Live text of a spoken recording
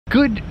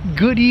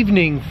Good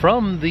evening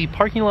from the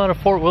parking lot of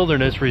Fort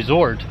Wilderness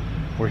Resort.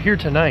 We're here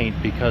tonight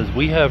because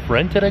we have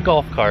rented a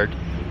golf cart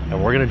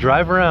and we're gonna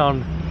drive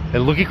around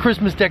and look at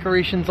Christmas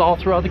decorations all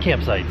throughout the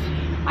campsites.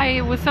 I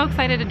was so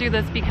excited to do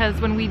this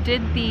because when we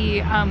did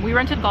the, we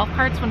rented golf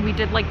carts when we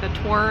did like the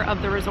tour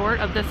of the resort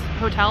of this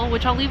hotel,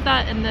 which I'll leave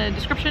that in the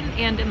description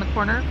and in the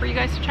corner for you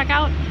guys to check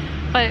out.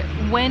 But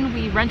when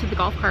we rented the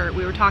golf cart,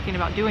 we were talking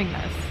about doing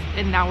this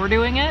and now we're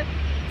doing it.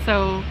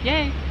 So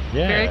yay,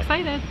 yeah. Very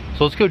excited.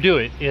 So let's go do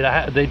it.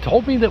 They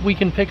told me that we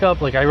can pick up,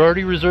 like I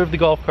already reserved the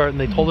golf cart and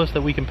they told us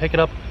that we can pick it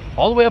up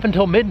all the way up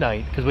until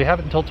midnight because we have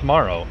it until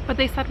tomorrow. But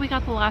they said we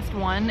got the last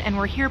one and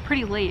we're here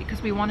pretty late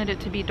because we wanted it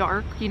to be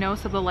dark, you know,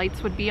 so the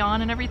lights would be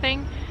on and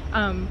everything.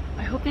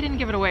 I hope they didn't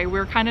give it away. We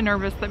were kind of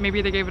nervous that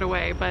maybe they gave it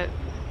away, but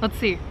let's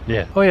see.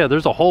 Yeah. Oh yeah,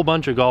 there's a whole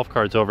bunch of golf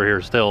carts over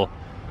here still.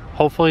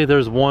 Hopefully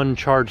there's one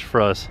charged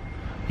for us.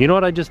 You know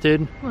what I just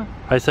did? What?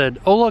 I said,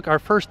 oh look, our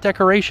first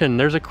decoration.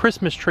 There's a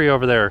Christmas tree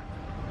over there.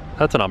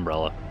 That's an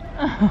umbrella.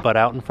 But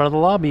out in front of the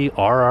lobby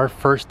are our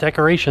first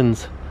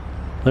decorations.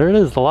 There it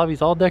is, the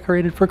lobby's all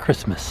decorated for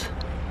Christmas.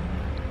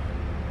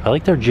 I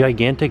like their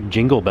gigantic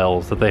jingle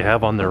bells that they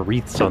have on their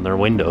wreaths on their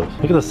windows.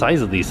 Look at the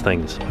size of these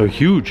things, they're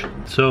huge.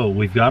 So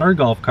we've got our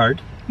golf cart.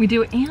 We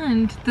do,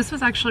 and this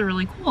was actually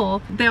really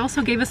cool. They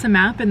also gave us a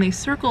map and they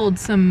circled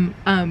some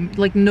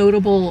like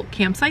notable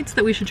campsites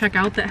that we should check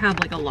out that have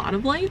like a lot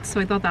of lights.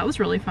 So I thought that was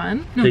really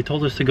fun. They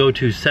told us to go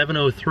to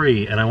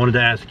 703 and I wanted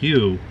to ask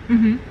you,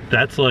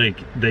 that's like,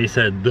 they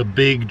said the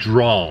big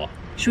draw.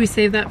 Should we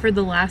save that for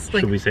the last,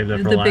 like, should we save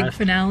that for the last? Big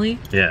finale?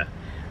 Yeah.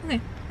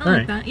 Okay, I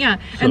like that, yeah.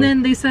 So, and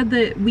then they said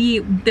that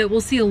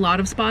we'll see a lot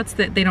of spots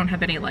that they don't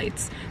have any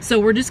lights. So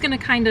we're just gonna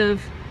kind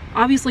of,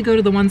 obviously go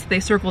to the ones that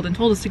they circled and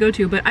told us to go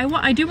to, but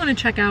I do want to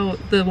check out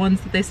the ones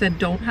that they said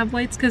don't have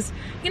lights, because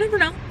you never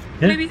know.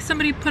 Yeah. Maybe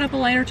somebody put up a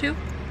light or two.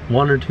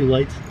 One or two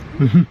lights.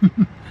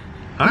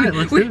 All right,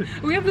 let's do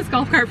it. We have this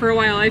golf cart for a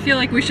while. I feel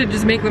like we should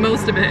just make the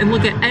most of it and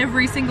look at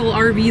every single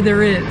RV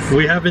there is.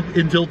 We have it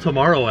until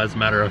tomorrow, as a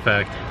matter of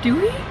fact. Do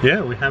we?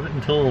 Yeah, we have it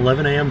until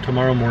 11 a.m.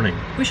 tomorrow morning.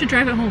 We should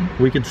drive it home.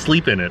 We could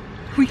sleep in it.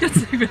 We could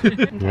sleep in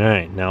it. All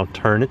right, now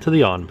turn it to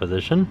the on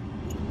position.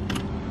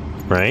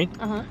 Right?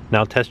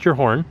 Now test your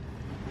horn.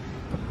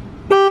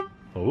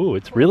 Oh,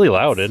 it's really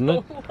loud, isn't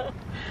it?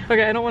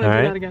 Okay, I don't want to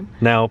do that again.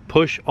 Now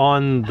push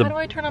on the... How do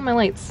I turn on my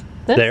lights?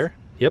 This? There,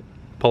 yep.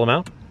 Pull them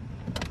out.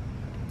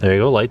 There you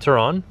go, lights are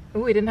on.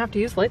 Oh, we didn't have to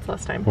use lights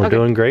last time. We're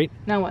doing great.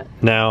 Now what?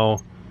 Now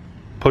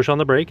push on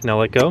the brake, now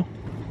let go.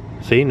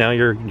 See, now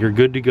you're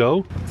good to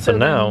go. So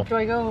now... Do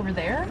I go over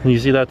there? You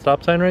see that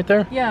stop sign right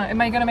there? Yeah,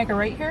 am I gonna make a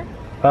right here?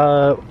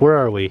 Where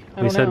are we?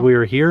 We said we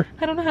were here.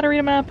 I don't know how to read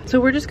a map. So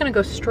we're just gonna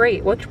go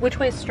straight. Which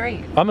way is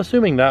straight? I'm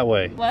assuming that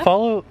way. Left?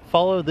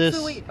 Follow this.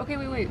 So wait, okay,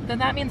 wait. Then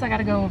that means I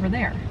gotta go over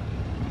there.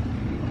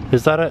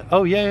 Is that a,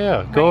 oh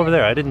yeah, go over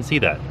there. I didn't see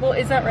that. Well,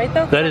 is that right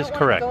though? That is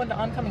correct. Go into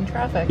oncoming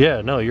traffic.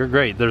 Yeah, no, you're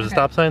great. There's a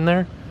stop sign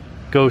there.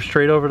 Go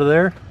straight over to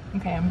there.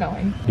 Okay, I'm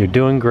going. You're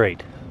doing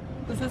great.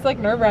 This is like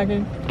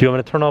nerve-wracking. Do you want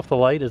me to turn off the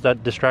light? Is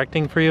that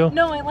distracting for you?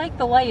 No, I like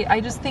the light.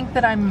 I just think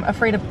that I'm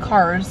afraid of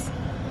cars.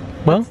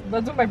 Well,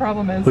 that's what my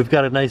problem is. We've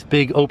got a nice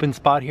big open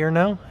spot here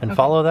now, and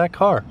follow that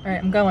car. All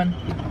right, I'm going.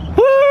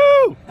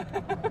 Woo!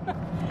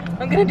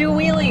 I'm gonna do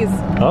wheelies.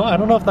 Oh, I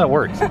don't know if that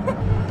works.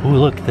 Ooh,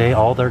 look,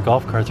 all their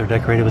golf carts are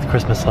decorated with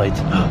Christmas lights.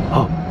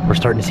 Oh, we're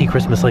starting to see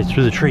Christmas lights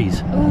through the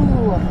trees. Ooh.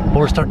 Oh,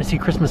 we're starting to see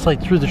Christmas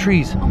lights through the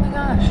trees. Oh my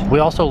gosh. We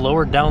also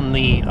lowered down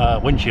the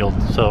windshield,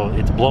 so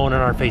it's blowing in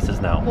our faces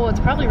now. Well, it's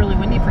probably really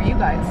windy for you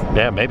guys.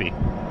 Yeah, maybe.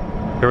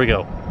 Here we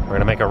go. We're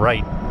gonna make a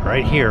right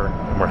here,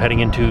 and we're heading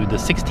into the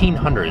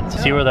 1600s.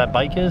 See where that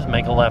bike is?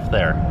 Make a left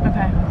there.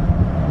 Okay.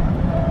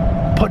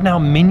 Putting out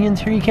Minions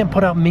here? You can't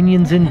put out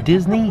Minions in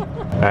Disney?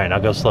 All right, now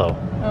go slow.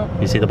 Oh.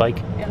 You see the bike?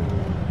 Yeah.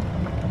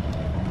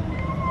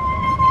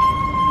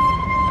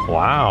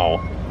 Wow.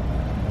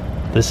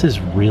 This is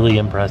really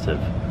impressive.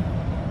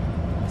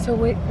 So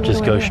wait,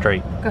 just go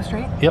straight. Go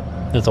straight? Yep,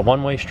 it's a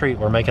one-way street.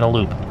 We're making a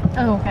loop.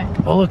 Oh, okay.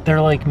 Oh look,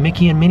 they're like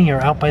Mickey and Minnie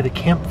are out by the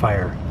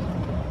campfire.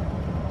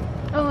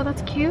 Oh,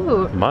 that's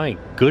cute. My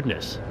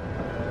goodness.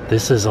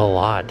 This is a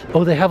lot.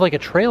 Oh, they have like a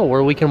trail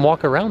where we can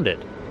walk around it.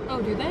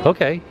 Oh, do they?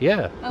 Okay,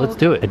 yeah, let's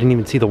do it. I didn't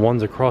even see the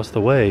ones across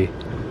the way.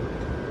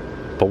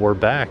 But we're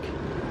back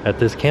at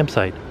this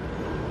campsite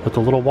with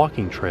a little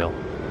walking trail.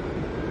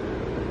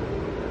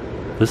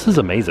 This is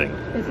amazing.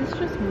 Is this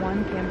just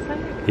one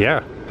campsite?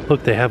 Yeah.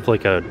 Look, they have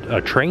like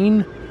a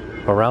train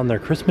around their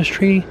Christmas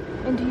tree.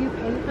 And do you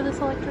pay for this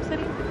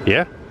electricity?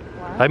 Yeah.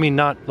 Wow. I mean,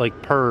 not like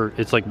per,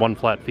 it's like one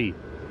flat fee.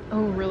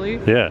 Oh, really?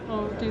 Yeah.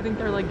 Oh, do you think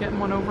they're like getting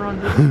one over on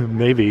this?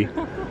 Maybe.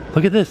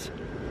 Look at this.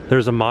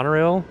 There's a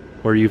monorail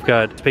where you've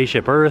got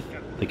Spaceship Earth,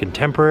 the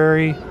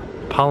Contemporary,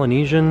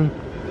 Polynesian,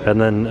 and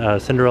then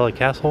Cinderella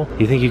Castle.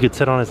 You think you could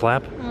sit on his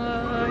lap?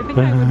 I think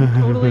I would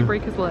totally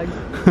break his legs.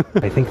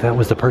 I think that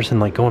was the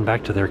person like going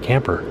back to their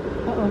camper.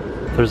 Uh-oh.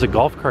 There's a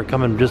golf cart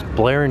coming just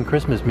blaring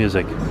Christmas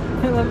music.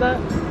 I love that.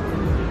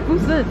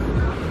 Who's this?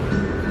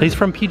 He's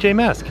from PJ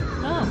Masks.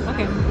 Oh,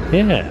 okay.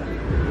 Yeah.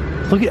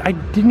 Look, I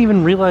didn't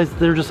even realize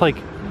they're just like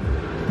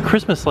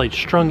Christmas lights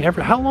strung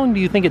every. How long do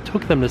you think it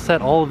took them to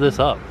set all of this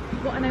up?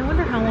 Well, and I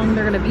wonder how long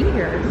they're gonna be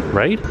here.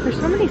 Right? There's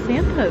so many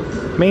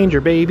Santas.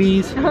 Manger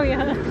babies. Oh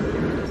yeah.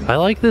 I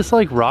like this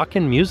like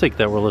rockin' music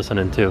that we're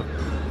listening to.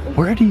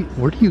 Where do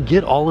you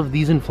get all of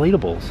these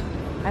inflatables?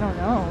 I don't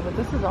know, but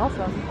this is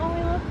awesome. Oh,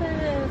 I love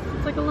this.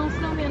 It's like a little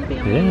snowman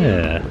family.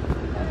 Yeah.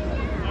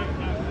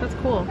 That's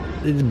cool.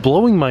 It's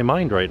blowing my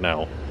mind right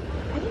now.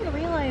 I didn't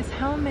realize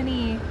how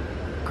many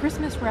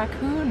Christmas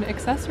raccoon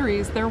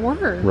accessories there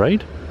were.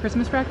 Right?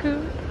 Christmas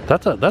raccoon?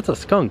 That's a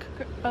skunk.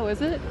 Oh,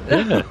 is it?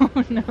 Yeah.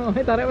 Oh no,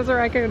 I thought it was a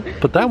raccoon.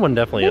 But that one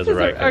definitely is a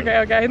raccoon.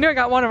 Okay, I knew I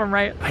got one of them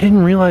right. I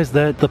didn't realize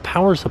that the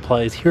power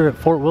supplies here at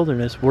Fort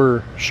Wilderness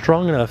were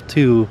strong enough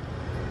to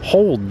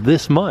hold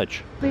this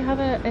much. They have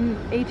an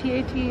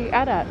AT-AT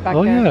AT-AT back there.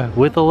 Oh yeah,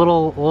 with a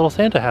little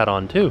Santa hat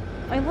on too.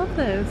 I love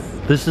this.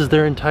 This is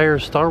their entire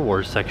Star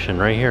Wars section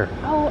right here.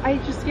 Oh, I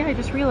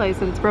just realized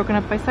that it's broken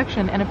up by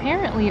section, and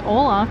apparently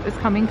Olaf is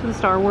coming to the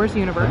Star Wars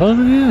universe. Oh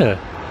yeah.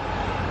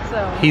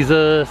 So he's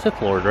a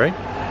Sith Lord, right?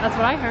 That's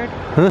what I heard.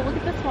 Huh? Look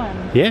at this one.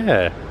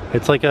 Yeah,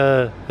 it's like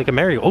a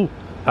Mary. Oh,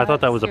 I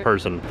thought that was a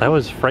person. That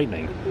was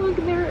frightening. Look,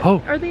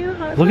 are they in a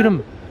hot tub? Look at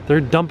them.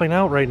 They're dumping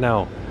out right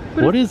now.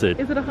 But what is it?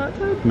 Is it a hot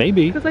tub?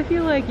 Maybe. Because I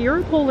feel like you're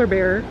a polar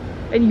bear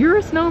and you're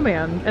a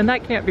snowman, and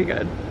that can't be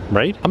good.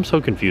 Right? I'm so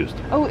confused.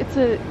 Oh, it's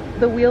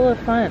the Wheel of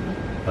Fun.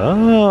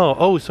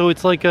 Oh, so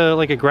it's like a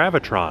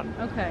Gravitron.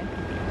 Okay.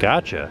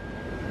 Gotcha.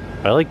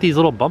 I like these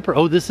little bumper.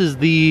 Oh, this is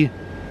the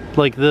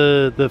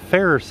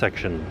fair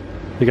section.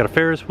 You got a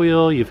Ferris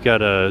wheel. You've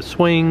got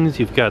swings.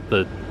 You've got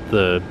the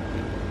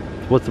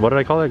what did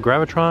I call it?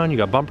 Gravitron. You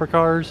got bumper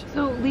cars.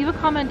 So leave a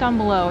comment down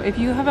below if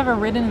you have ever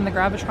ridden in the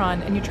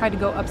Gravitron and you tried to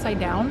go upside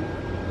down.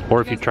 Or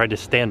if you tried to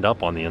stand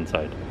up on the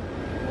inside.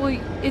 Well,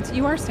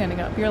 you are standing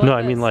up. You're like no,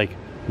 I mean like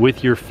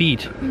with your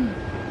feet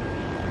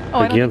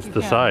against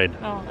the side.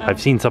 Oh,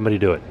 I've seen somebody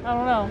do it. I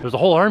don't know. There's a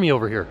whole army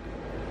over here.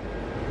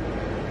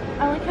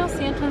 I like how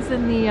Santa's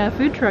in the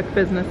food truck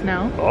business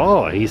now.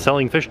 Oh, he's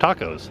selling fish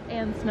tacos.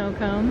 And snow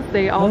cones.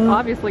 They all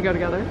obviously go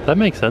together. That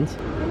makes sense.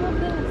 I love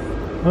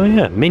this. Oh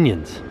yeah,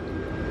 Minions.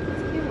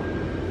 It's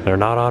cute. They're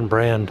not on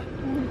brand.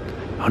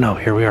 Oh no,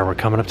 here we are. We're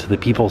coming up to the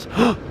people's.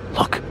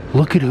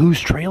 Look at whose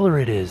trailer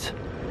it is.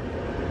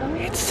 Oh,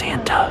 It's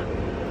Santa.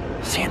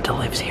 Santa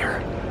lives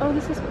here. Oh,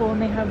 this is cool.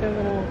 And they have their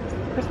little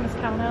Christmas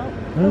town out.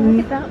 Oh,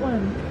 look at that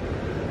one.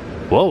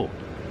 Whoa.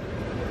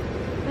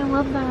 I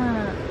love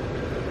that.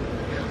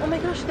 Oh my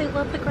gosh, they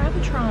love the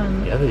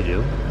Gravitron. Yeah, they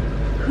do.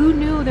 Who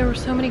knew there were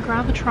so many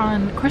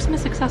Gravitron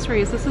Christmas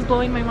accessories? This is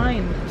blowing my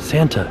mind.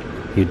 Santa,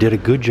 you did a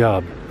good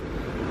job.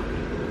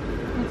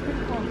 That's pretty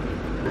cool.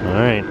 All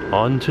right,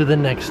 on to the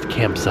next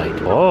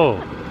campsite. Oh,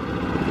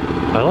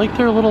 I like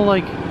their little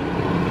like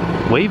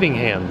waving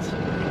hands.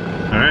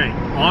 All right,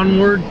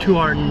 onward to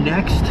our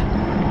next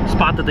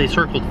spot that they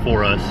circled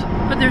for us.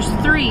 But there's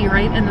 3,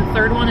 right? And the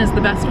third one is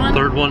the best one?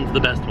 Third one's the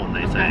best one,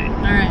 they say.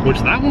 All right. Which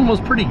that one was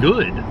pretty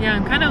good. Yeah,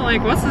 I'm kind of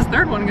like, what's this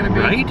third one gonna be?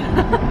 Right?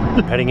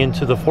 Heading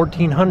into the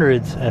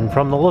 1400s, and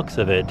from the looks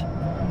of it,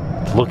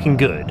 it's looking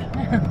good.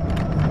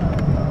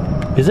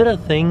 Is it a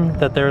thing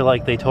that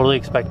they totally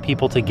expect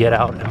people to get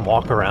out and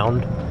walk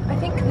around? I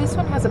think this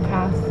one has a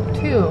path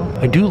too.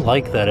 I do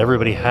like that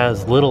everybody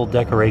has little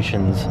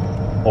decorations,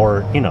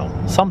 or, you know,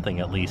 something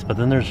at least, but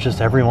then there's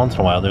just every once in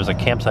a while there's a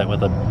campsite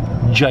with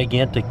a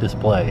gigantic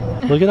display.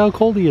 Look at how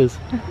cold he is.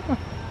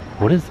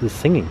 What is this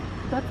singing?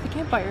 That's the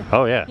campfire.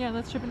 Oh yeah. Yeah,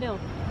 that's Chip and Dale.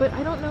 But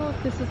I don't know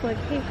if this is like,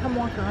 hey, come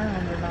walk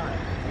around or not.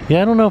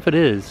 Yeah, I don't know if it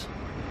is,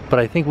 but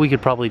I think we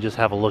could probably just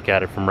have a look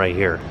at it from right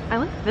here. I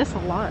like this a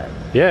lot.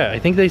 Yeah, I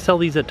think they sell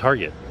these at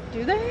Target.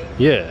 Do they?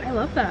 Yeah. I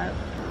love that.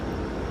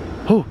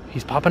 Oh,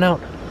 he's popping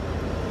out.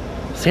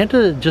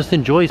 Santa just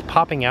enjoys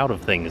popping out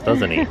of things,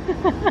 doesn't he?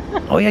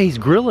 Oh yeah, he's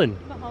grilling.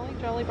 The Holly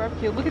Jolly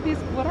Barbecue. Look at these.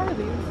 What are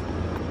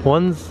these?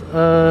 One's,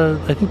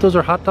 I think those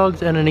are hot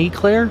dogs and an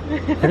eclair. I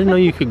didn't know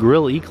you could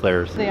grill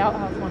eclairs. The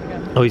outhouse one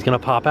again. Oh, he's gonna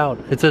pop out.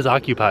 It says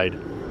occupied.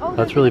 Oh,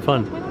 that's really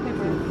fun.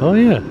 Paper. Oh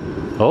yeah.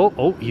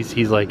 Oh,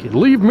 he's like,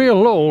 leave me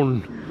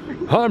alone.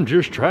 I'm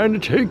just trying to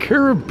take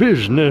care of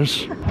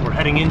business. We're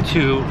heading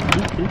into...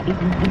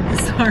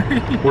 Sorry.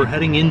 We're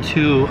heading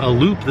into a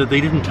loop that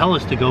they didn't tell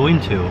us to go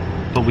into,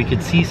 but we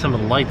could see some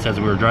of the lights as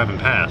we were driving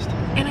past.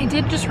 And I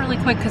did just really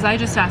quick, because I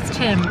just asked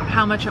him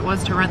how much it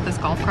was to rent this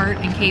golf cart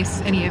in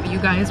case any of you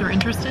guys are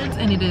interested,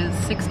 and it is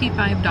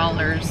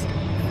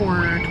 $65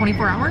 for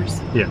 24 hours.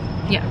 Yeah.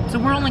 Yeah, so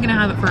we're only gonna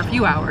have it for a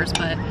few hours,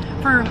 but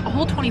for a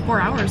whole 24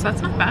 hours,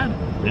 that's not bad.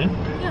 Yeah?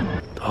 Yeah.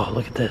 Oh,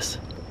 look at this.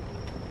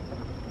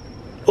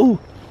 Oh,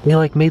 they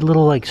like made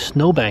little like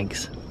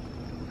snowbanks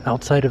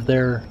outside of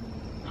their...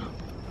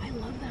 I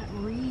love that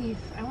wreath.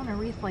 I want a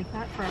wreath like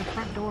that for our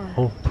front door.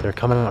 Oh, they're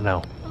coming out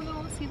now. Oh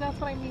no, see, that's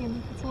what I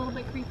mean. It's a little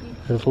bit creepy.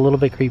 It's a little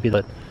bit creepy,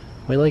 but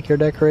we like your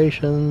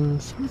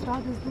decorations. Whose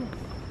dog is this?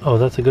 Oh,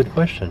 that's a good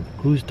question.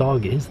 Whose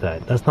dog is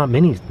that? That's not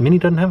Minnie's. Minnie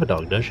doesn't have a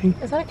dog, does she?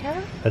 Is that a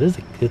cat? That is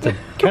it's a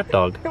cat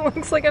dog. It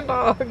looks like a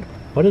dog.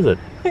 What is it?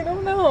 I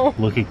don't know.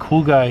 Look at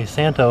cool guy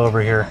Santa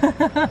over here.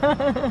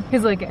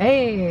 He's like,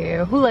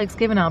 hey, who likes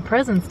giving out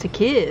presents to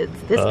kids?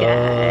 This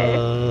guy.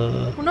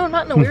 Well, no,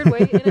 not in a weird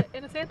way,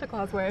 in a Santa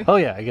Claus way. Oh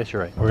yeah, I guess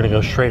you're right. We're gonna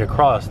go straight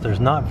across. There's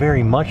not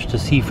very much to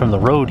see from the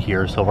road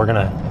here, so we're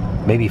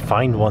gonna maybe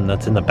find one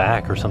that's in the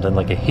back or something,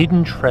 like a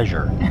hidden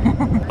treasure.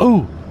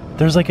 Oh,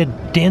 there's like a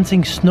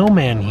dancing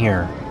snowman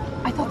here.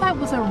 I thought that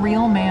was a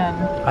real man.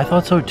 I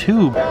thought so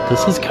too.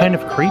 This is kind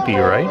of creepy,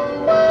 right?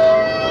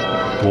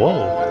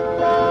 Whoa.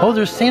 Oh,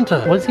 there's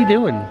Santa. What's he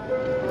doing?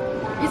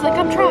 He's like,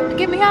 I'm trapped.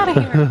 Get me out of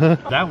here.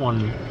 That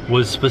one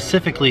was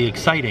specifically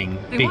exciting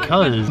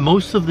because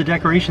most of the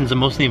decorations and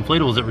most of the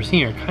inflatables that we're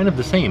seeing are kind of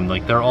the same.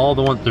 Like they're all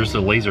the ones, there's a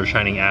laser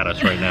shining at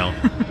us right now.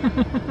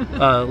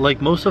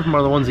 Like most of them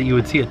are the ones that you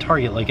would see at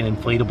Target, like an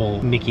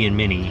inflatable Mickey and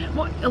Minnie.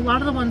 Well, a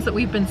lot of the ones that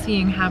we've been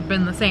seeing have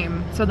been the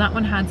same. So that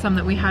one had some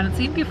that we hadn't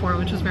seen before,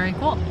 which was very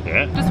cool.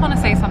 Yeah. Just want to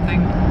say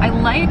something. I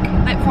like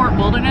that Fort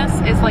Wilderness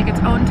is like its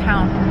own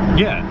town.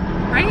 Yeah.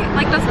 Right?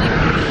 Like doesn't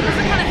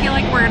kind of feel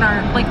like we're in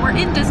we're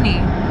in Disney,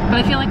 but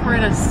I feel like we're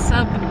in a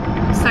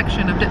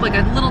subsection of like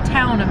a little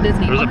town of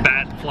Disney. There's a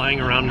bat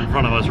flying around in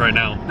front of us right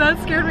now.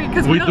 That scared me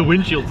because the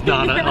windshield's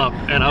not up,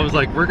 and I was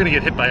like, we're gonna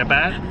get hit by a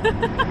bat.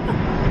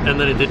 And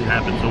then it didn't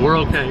happen, so we're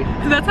okay.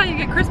 That's how you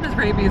get Christmas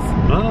rabies.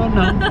 Oh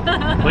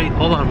no. Wait,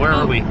 hold on, where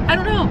are we? I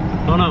don't know.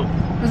 Oh no.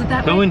 Was it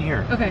that Go way? in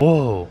here. Okay.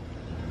 Whoa.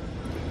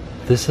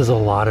 This is a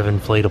lot of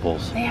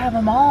inflatables. They have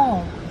them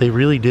all. They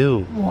really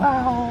do.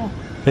 Wow.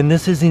 And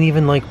this isn't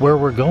even like where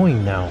we're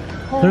going now.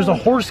 There's a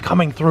horse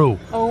coming through.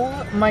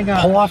 Oh my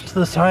god. Pull off to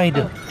the side.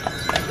 Oh.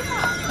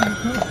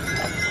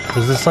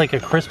 Is this like a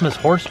Christmas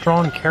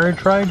horse-drawn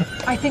carriage ride?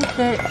 I think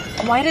that,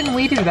 why didn't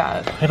we do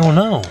that? I don't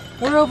know.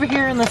 We're over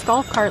here in this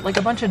golf cart like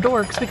a bunch of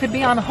dorks. We could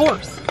be on a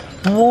horse.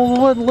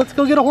 Well, let's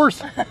go get a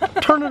horse.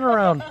 Turn it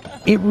around.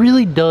 It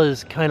really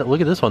does kind of, look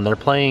at this one. They're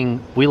playing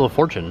Wheel of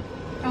Fortune.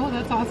 Oh,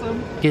 that's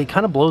awesome. It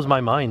kind of blows my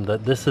mind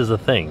that this is a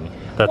thing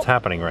that's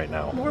happening right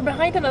now. We're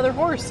behind another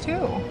horse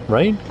too.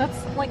 Right? That's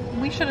like,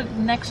 we should have,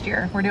 next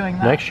year we're doing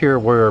that. Next year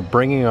we're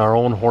bringing our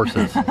own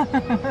horses.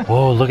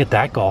 Whoa, look at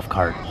that golf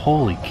cart.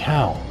 Holy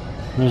cow.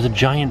 There's a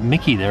giant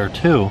Mickey there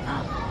too.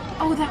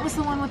 Oh, that was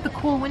the one with the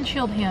cool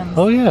windshield hands.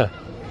 Oh yeah.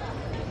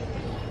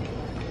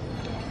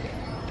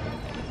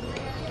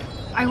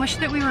 I wish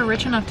that we were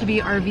rich enough to be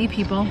RV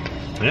people.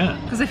 Yeah.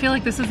 Because I feel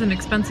like this is an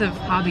expensive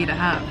hobby to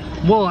have.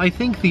 Well, I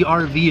think the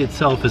RV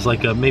itself is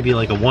like maybe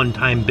like a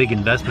one-time big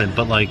investment,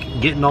 but like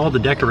getting all the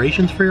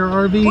decorations for your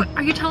RV? What,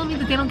 are you telling me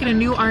that they don't get a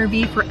new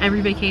RV for every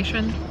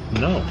vacation?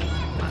 No.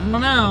 I don't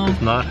know. It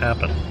does not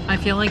happen. I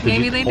feel like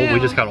maybe they do. Oh, we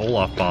just got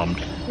Olaf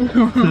bombed.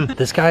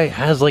 This guy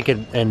has like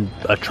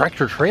a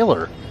tractor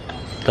trailer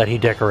that he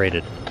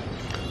decorated.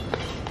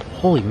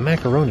 Holy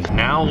macaroni.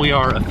 Now we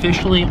are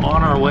officially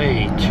on our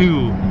way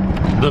to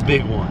the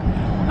big one.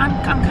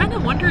 I'm kind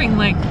of wondering,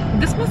 like,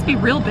 this must be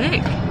real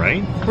big.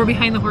 Right? We're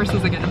behind the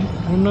horses again.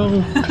 Oh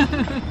no.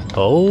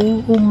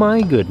 Oh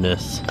my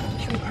goodness.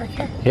 Should we park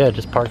here? Yeah,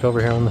 just park over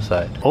here on the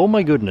side. Oh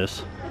my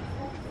goodness.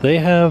 They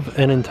have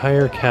an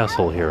entire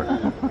castle here.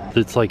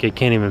 It's like it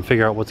can't even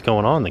figure out what's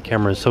going on. The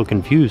camera is so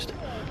confused.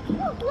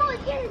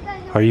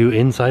 Are you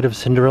inside of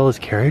Cinderella's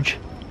carriage?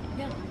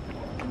 Yeah,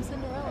 I'm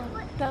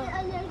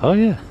Cinderella. Oh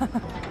yeah.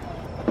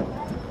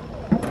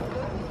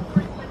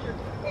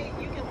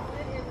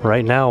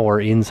 Right now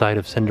we're inside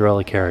of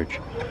Cinderella carriage.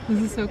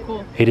 This is so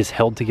cool. It is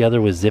held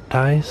together with zip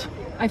ties.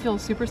 I feel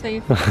super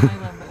safe. I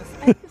love this.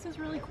 I think this is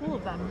really cool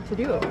of them to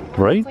do.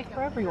 Right? It's like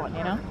for everyone,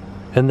 you know?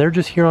 And they're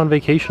just here on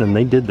vacation and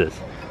they did this.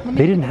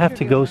 They didn't have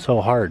to go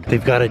so hard.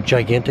 They've got a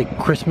gigantic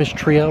Christmas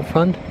tree out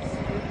front.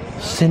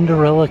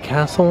 Cinderella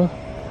Castle.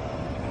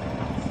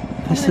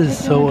 This is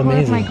so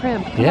amazing. My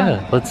crib.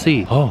 Yeah, let's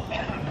see. Oh,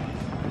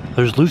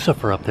 there's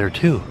Lucifer up there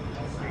too. Oh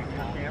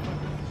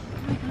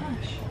my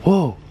gosh.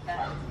 Whoa.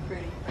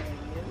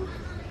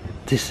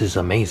 This is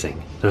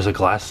amazing. There's a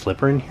glass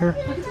slipper in here.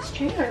 Look at this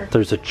chair.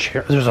 There's a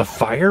chair. There's a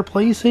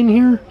fireplace in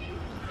here.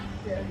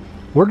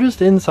 We're just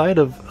inside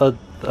of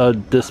a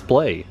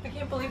display. I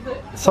can't believe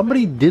that.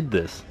 Somebody did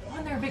this.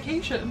 On their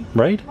vacation.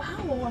 Right?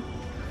 Wow.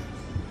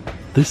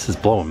 This is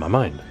blowing my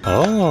mind.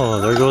 Oh,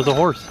 there goes a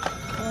horse.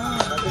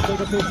 Did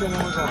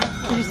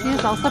you see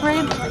his salsa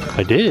braid?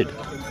 I did.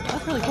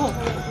 That's really cool.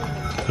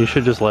 You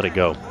should just let it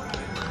go.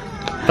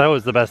 That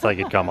was the best I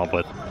could come up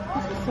with.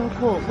 So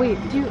cool. Wait,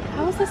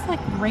 how is this like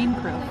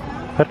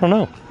rainproof? I don't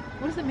know.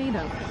 What is it made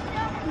of?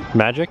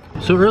 Magic?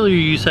 So earlier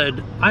you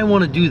said, I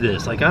want to do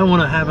this. Like, I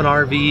want to have an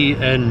RV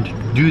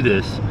and do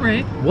this.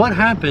 Right. What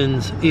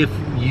happens if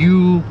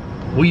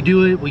we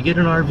do it, we get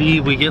an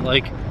RV, we get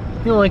like,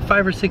 you know, like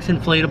 5 or 6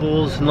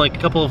 inflatables and like a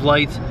couple of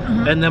lights,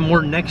 and then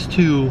we're next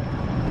to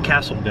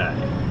Castle Guy.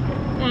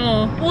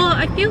 Oh, well,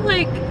 I feel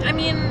like, I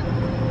mean,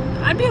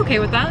 I'd be okay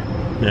with that.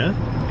 Yeah?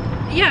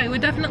 Yeah, I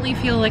would definitely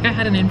feel like I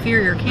had an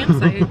inferior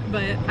campsite,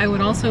 but I would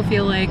also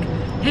feel like,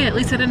 hey, at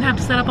least I didn't have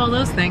to set up all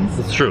those things.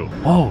 That's true.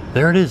 Oh,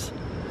 there it is.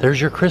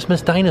 There's your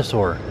Christmas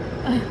dinosaur.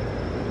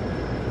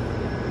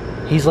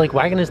 He's like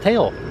wagging his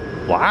tail.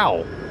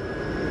 Wow.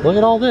 Look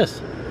at all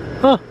this.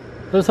 Huh.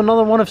 There's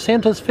another one of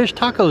Santa's fish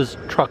tacos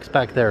trucks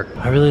back there.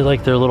 I really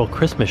like their little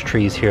Christmas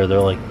trees here. They're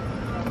like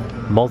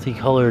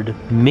multicolored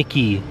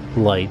Mickey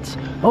lights.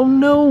 Oh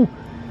no!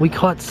 We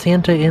caught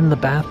Santa in the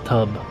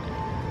bathtub.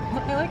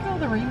 I like how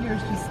the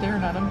reindeer's just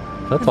staring at him.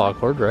 That's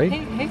awkward, right?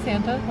 Hey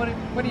Santa, what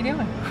are you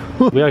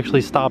doing? We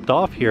actually stopped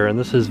off here, and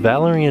this is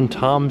Valerie and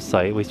Tom's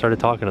site. We started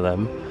talking to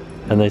them,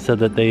 and they said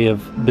that they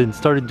have been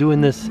started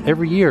doing this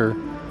every year,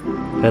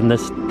 and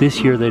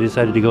this year they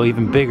decided to go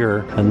even bigger.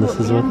 And this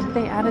is what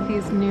they added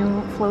these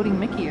new floating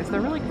Mickeys.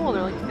 They're really cool.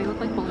 They look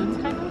like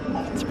balloons, kind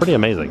of. It's pretty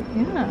amazing.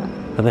 Yeah.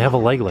 And they have a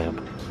leg lamp.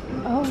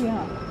 Oh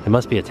yeah. It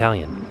must be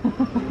Italian.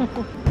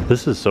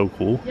 This is so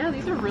cool. Yeah,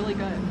 these are really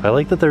good. I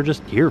like that they're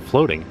just here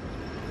floating.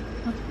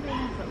 That's pretty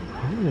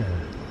awesome.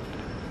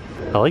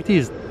 Yeah. I like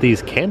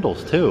these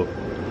candles too.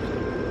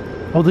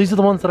 Oh, these are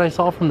the ones that I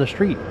saw from the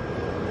street.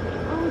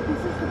 Oh, this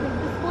is the big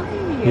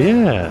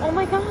display. Yeah. Oh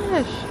my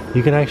gosh.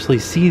 You can actually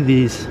see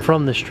these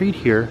from the street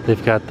here.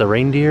 They've got the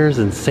reindeers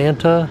and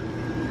Santa.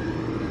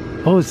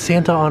 Oh, is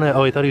Santa on a...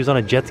 Oh, I thought he was on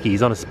a jet ski.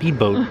 He's on a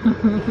speedboat.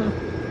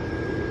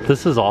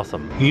 This is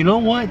awesome. You know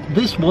what?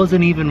 This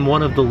wasn't even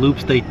one of the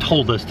loops they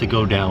told us to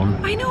go down.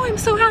 I know, I'm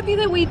so happy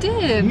that we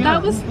did. Yeah,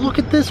 that was... Look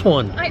at this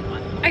one.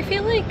 I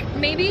feel like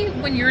maybe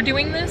when you're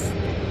doing this,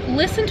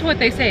 listen to what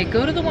they say.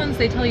 Go to the ones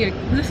they tell you.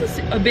 This is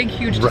a big,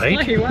 huge display.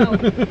 Right? Wow.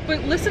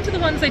 But listen to the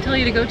ones they tell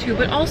you to go to,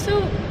 but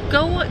also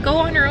go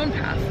on your own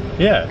path.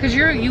 Yeah. Because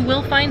you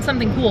will find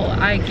something cool.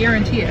 I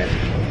guarantee it.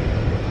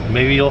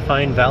 Maybe you'll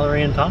find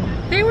Valerie and Tom.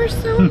 They were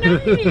so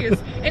nice.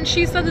 And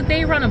she said that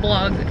they run a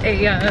blog,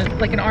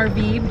 like an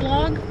RV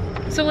blog.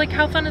 So like,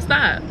 how fun is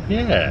that?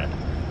 Yeah.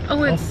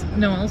 Oh, it's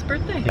Noel's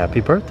birthday.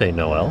 Happy birthday,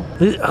 Noel.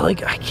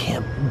 Like, I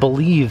can't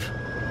believe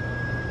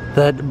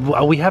that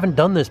we haven't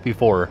done this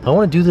before. I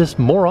want to do this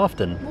more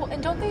often. Well,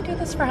 and don't they do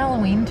this for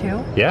Halloween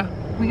too? Yeah.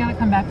 We gotta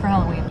come back for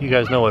Halloween. You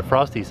guys know what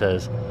Frosty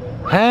says.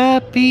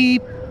 Happy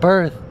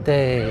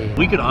birthday.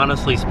 We could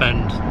honestly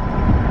spend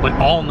like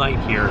all night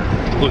here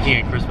looking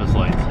at Christmas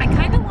lights. I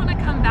kind of want to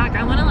come back.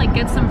 I want to like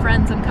get some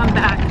friends and come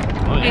back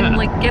and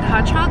like get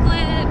hot chocolate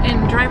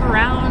and drive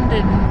around,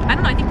 and I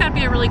don't know, I think that'd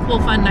be a really cool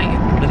fun night.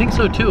 I think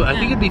so too. I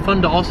think it'd be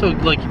fun to also,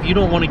 like, if you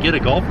don't want to get a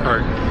golf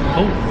cart.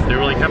 Oh, they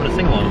were like having a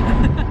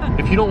sing-along.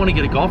 If you don't want to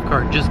get a golf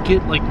cart, just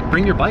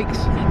bring your bikes.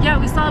 Yeah,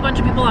 we saw a bunch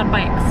of people on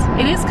bikes.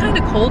 It is kind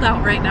of cold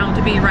out right now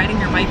to be riding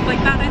your bike like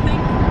that, I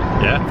think.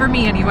 Yeah. For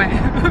me anyway,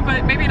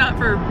 but maybe not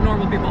for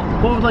normal people.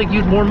 Well, like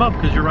you'd warm up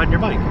because you're riding your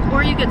bike.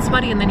 Or you get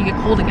sweaty and then you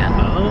get cold again.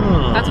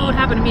 Oh. That's what would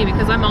happen to me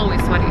because I'm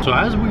always sweaty. So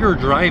as we were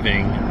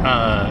driving,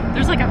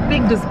 there's like a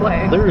big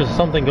display. There is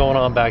something going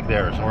on back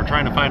there, so we're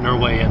trying to find our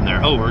way in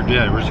there. Oh, we're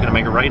just gonna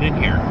make it right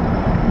in here.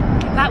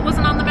 That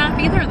wasn't on the map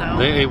either though.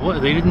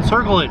 They didn't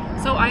circle it.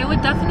 So I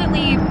would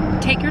definitely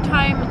take your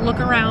time, look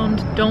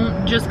around.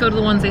 Don't just go to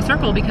the ones they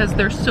circle because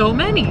there's so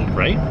many.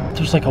 Right?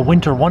 There's like a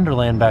winter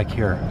wonderland back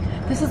here.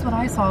 This is what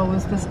I saw,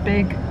 was this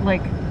big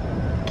like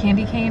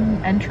candy cane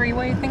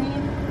entryway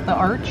thingy, the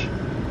arch.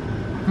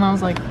 And I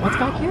was like, what's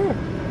back here?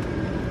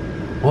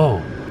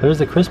 Whoa, there's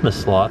the Christmas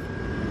sloth.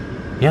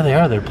 Yeah, they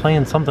are. They're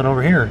playing something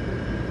over here.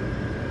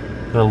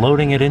 They're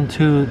loading it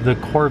into the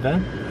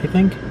Corvette, I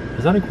think.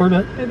 Is that a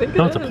Corvette? I think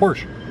no, it's a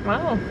Porsche.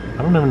 Wow. I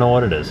don't even know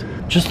what it is.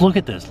 Just look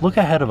at this. Look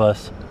ahead of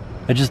us.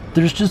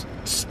 There's just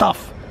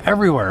stuff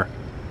everywhere.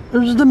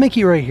 There's the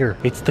Mickey right here.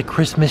 It's the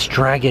Christmas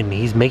dragon.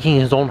 He's making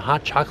his own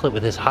hot chocolate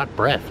with his hot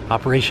breath.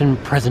 Operation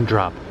Present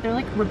Drop. They're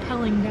like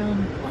rappelling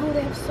down. Oh,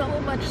 they have so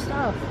much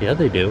stuff. Yeah,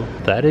 they do.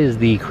 That is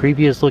the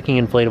creepiest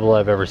looking inflatable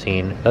I've ever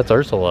seen. That's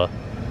Ursula.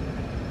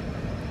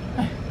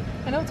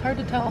 I know it's hard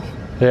to tell.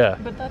 Yeah.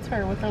 But that's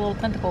her with her little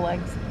tentacle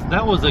legs.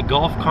 That was a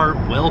golf cart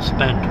well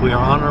spent. We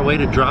are on our way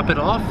to drop it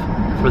off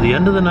for the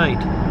end of the night.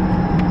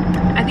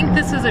 I think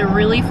this is a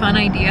really fun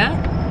idea.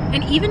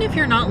 And even if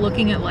you're not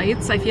looking at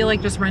lights, I feel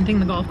like just renting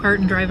the golf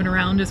cart and driving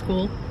around is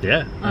cool.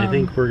 Yeah, I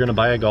think we're gonna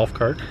buy a golf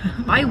cart.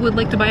 I would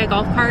like to buy a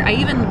golf cart. I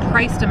even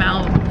priced them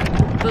out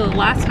the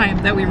last time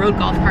that we rode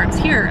golf carts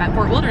here at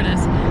Fort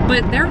Wilderness,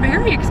 but they're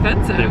very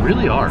expensive. They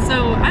really are.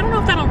 So I don't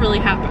know if that'll really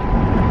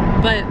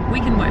happen, but we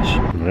can wish.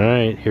 All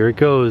right, here it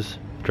goes.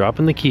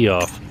 Dropping the key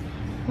off.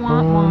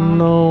 Oh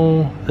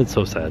no, that's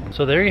so sad.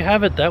 So there you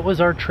have it. That was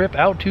our trip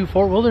out to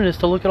Fort Wilderness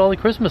to look at all the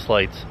Christmas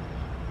lights.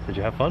 Did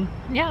you have fun?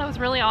 Yeah, it was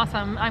really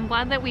awesome. I'm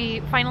glad that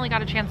we finally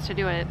got a chance to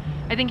do it.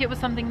 I think it was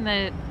something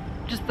that,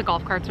 just the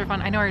golf carts are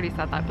fun. I know I already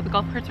said that, but the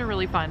golf carts are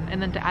really fun.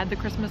 And then to add the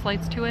Christmas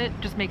lights to it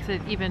just makes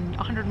it even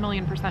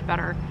 100,000,000%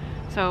 better.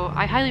 So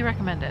I highly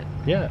recommend it.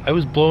 Yeah, I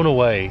was blown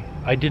away.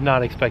 I did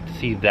not expect to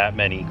see that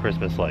many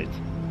Christmas lights.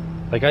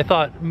 Like, I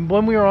thought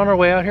when we were on our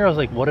way out here, I was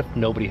like, what if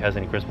nobody has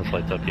any Christmas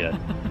lights up yet?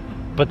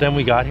 But then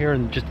we got here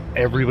and just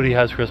everybody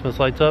has Christmas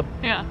lights up.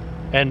 Yeah.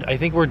 And I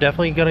think we're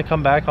definitely going to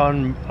come back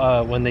on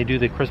when they do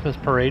the Christmas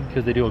parade,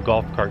 because they do a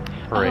golf cart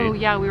parade. Oh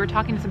yeah, we were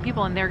talking to some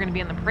people and they're going to be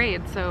in the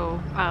parade. So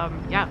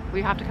yeah,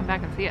 we have to come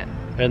back and see it.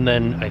 And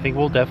then I think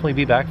we'll definitely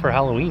be back for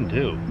Halloween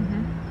too.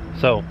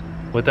 So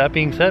with that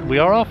being said, we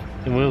are off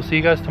and we'll see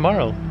you guys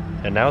tomorrow.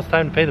 And now it's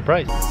time to pay the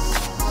price.